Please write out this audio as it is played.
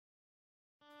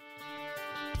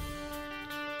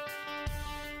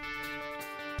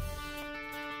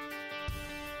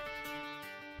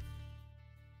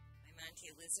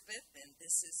Elizabeth, and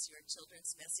this is your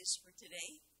children's message for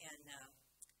today. And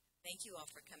thank you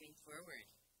all for coming forward.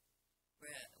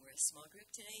 We're a small group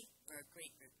today. We're a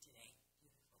great group today.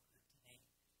 Beautiful group today.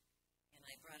 And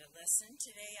I brought a lesson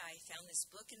today. I found this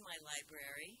book in my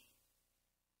library,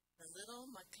 The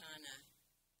Little Makana.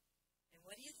 And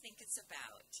what do you think it's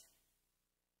about?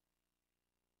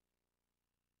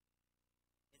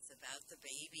 It's about the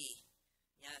baby.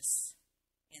 Yes.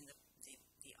 And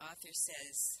the author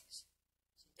says,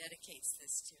 she dedicates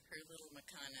this to her little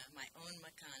Makana, my own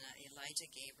Makana, Elijah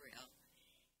Gabriel.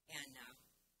 And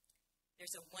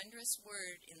there's a wondrous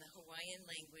word in the Hawaiian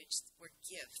language for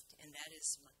gift, and that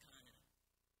is Makana.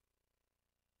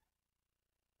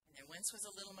 And there once was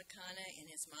a little Makana in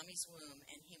his mommy's womb,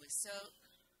 and he was so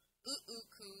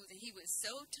that he was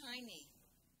so tiny.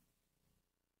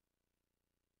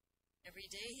 Every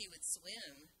day he would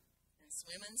swim and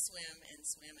swim and swim and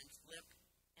swim and flip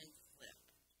and flip.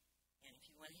 And if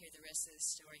you want to hear the rest of the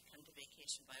story, come to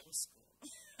Vacation Bible School.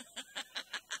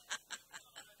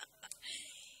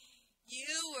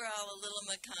 You were all a little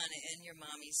Makana in your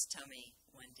mommy's tummy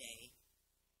one day,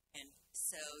 and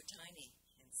so tiny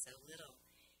and so little.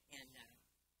 And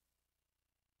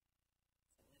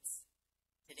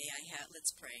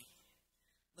let's pray.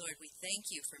 Lord, we thank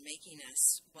you for making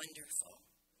us wonderful,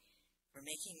 for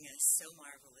making us so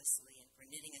marvelously, and for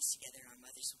knitting us together in our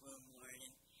mother's womb, Lord.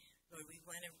 And Lord,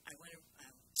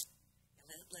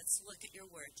 let's look at your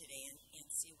word today and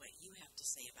see what you have to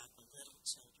say about the little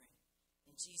children.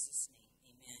 In Jesus' name,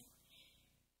 amen.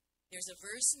 There's a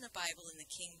verse in the Bible in the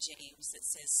King James that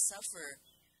says, "Suffer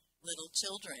little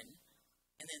children,"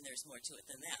 and then there's more to it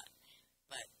than that.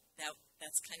 But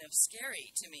that's kind of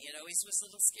scary to me. It always was a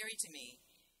little scary to me.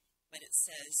 But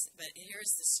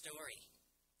here's the story.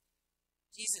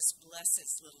 Jesus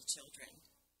blesses little children.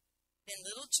 Then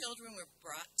little children were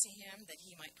brought to him that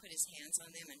he might put his hands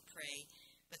on them and pray.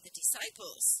 But the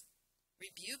disciples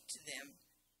rebuked them.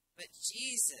 But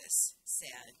Jesus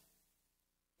said,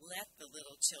 "Let the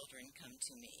little children come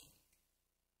to me,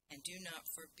 and do not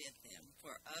forbid them,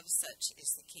 for of such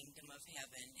is the kingdom of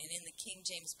heaven." And in the King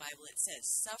James Bible it says,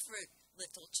 "Suffer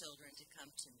little children to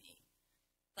come to me."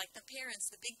 Like the parents,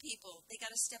 the big people, they got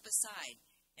to step aside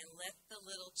and let the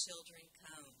little children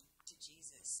come to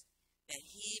Jesus, that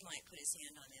he might put his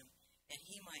hand on them, that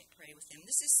he might pray with them.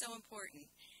 This is so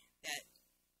important that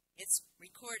it's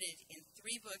recorded in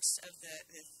three books of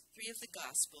the three of the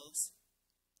Gospels.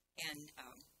 And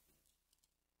let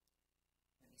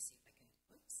me see if I can,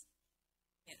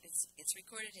 it's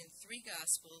recorded in three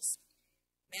Gospels,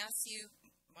 Matthew,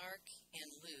 Mark,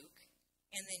 and Luke.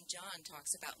 And then John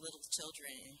talks about little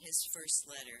children in his first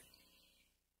letter.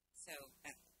 So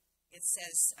it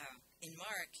says in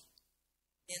Mark,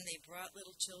 "Then they brought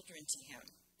little children to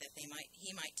him, that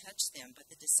he might touch them. But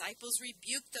the disciples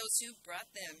rebuked those who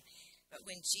brought them. But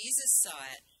when Jesus saw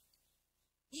it,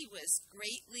 he was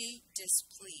greatly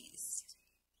displeased,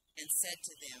 and said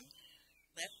to them,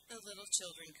 'Let the little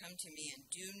children come to me, and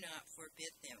do not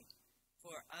forbid them,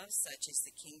 for of such is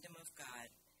the kingdom of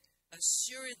God.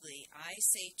 Assuredly, I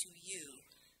say to you,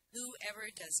 whoever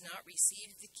does not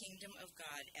receive the kingdom of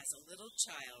God as a little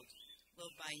child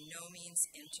will by no means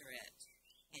enter it.'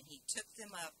 And he took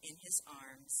them up in his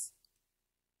arms,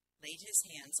 laid his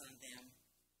hands on them,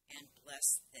 and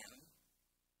blessed them."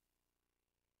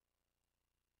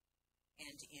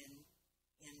 And in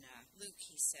Luke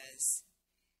he says,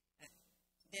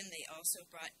 "Then they also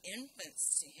brought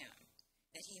infants to him,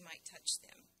 that he might touch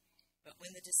them. But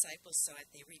when the disciples saw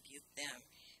it, they rebuked them.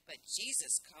 But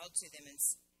Jesus called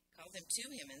them to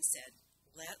him and said,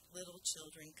 'Let little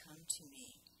children come to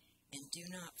me, and do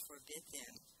not forbid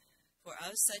them, for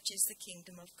of such is the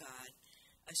kingdom of God.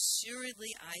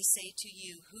 Assuredly, I say to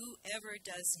you, whoever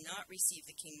does not receive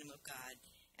the kingdom of God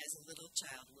as a little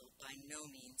child will by no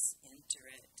means enter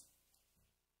it.'"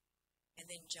 And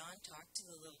then John talked to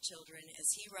the little children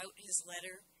as he wrote his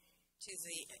letter to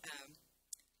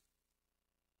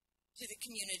the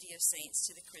community of saints,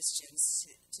 to the Christians,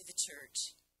 to the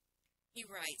church. He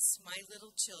writes, "My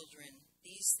little children,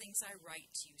 these things I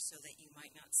write to you so that you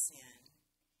might not sin."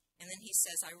 And then he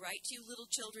says, "I write to you, little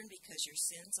children, because your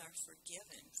sins are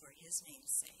forgiven for his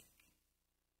name's sake."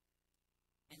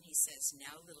 And he says,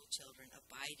 "Now, little children,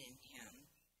 abide in him.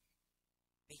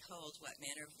 Behold, what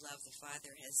manner of love the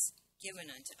Father has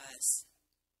given unto us,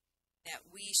 that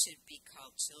we should be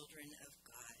called children of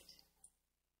God."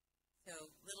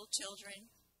 So, little children,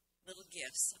 little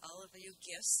gifts, all of you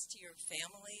gifts to your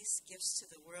families, gifts to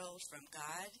the world from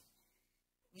God,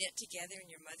 knit together in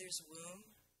your mother's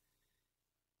womb.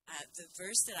 The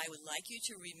verse that I would like you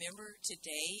to remember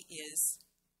today is,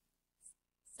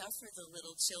 "Suffer the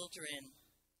little children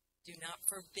Do not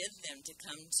forbid them to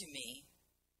come to me.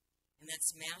 And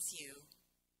that's Matthew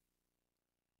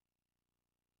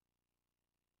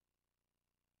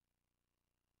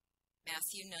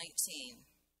 19,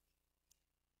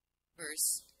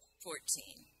 verse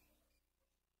 14.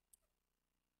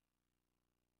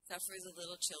 Suffer the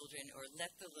little children, or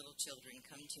let the little children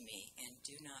come to me, and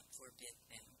do not forbid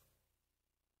them.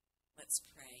 Let's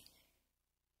pray.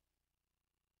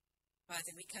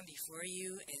 Father, we come before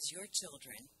you as your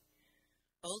children,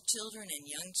 old children and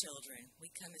young children.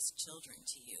 We come as children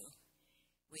to you.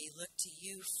 We look to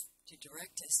you to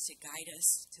direct us, to guide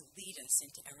us, to lead us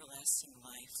into everlasting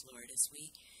life, Lord, as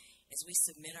we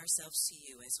submit ourselves to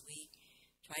you, as we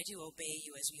try to obey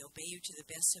you, as we obey you to the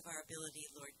best of our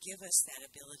ability, Lord. Give us that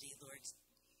ability, Lord.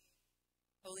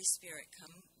 Holy Spirit,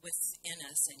 come within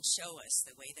us and show us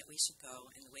the way that we should go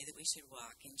and the way that we should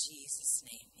walk. In Jesus'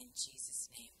 name,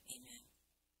 amen.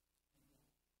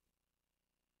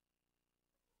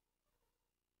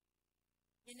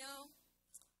 You know,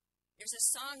 there's a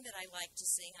song that I like to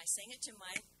sing. I sang it to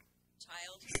my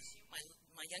child,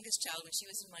 my youngest child, when she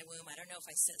was in my womb. I don't know if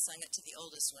I sung it to the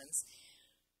oldest ones.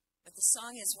 But the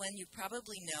song is one you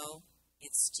probably know.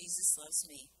 It's Jesus Loves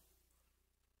Me.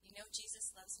 You know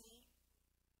Jesus Loves Me?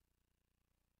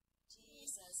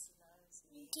 Jesus loves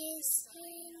me. Yes,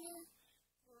 I know.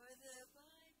 For the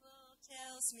Bible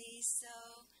tells me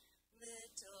so.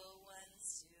 Little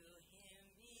ones to him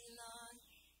belong.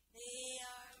 They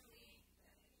are weak.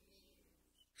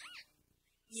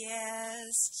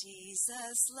 Yes,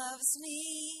 Jesus loves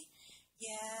me.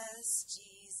 Yes,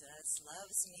 Jesus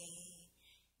loves me.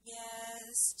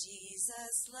 Yes,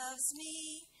 Jesus loves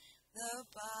me. The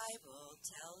Bible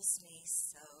tells me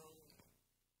so.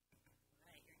 All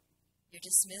right, you're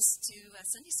dismissed to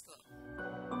Sunday school.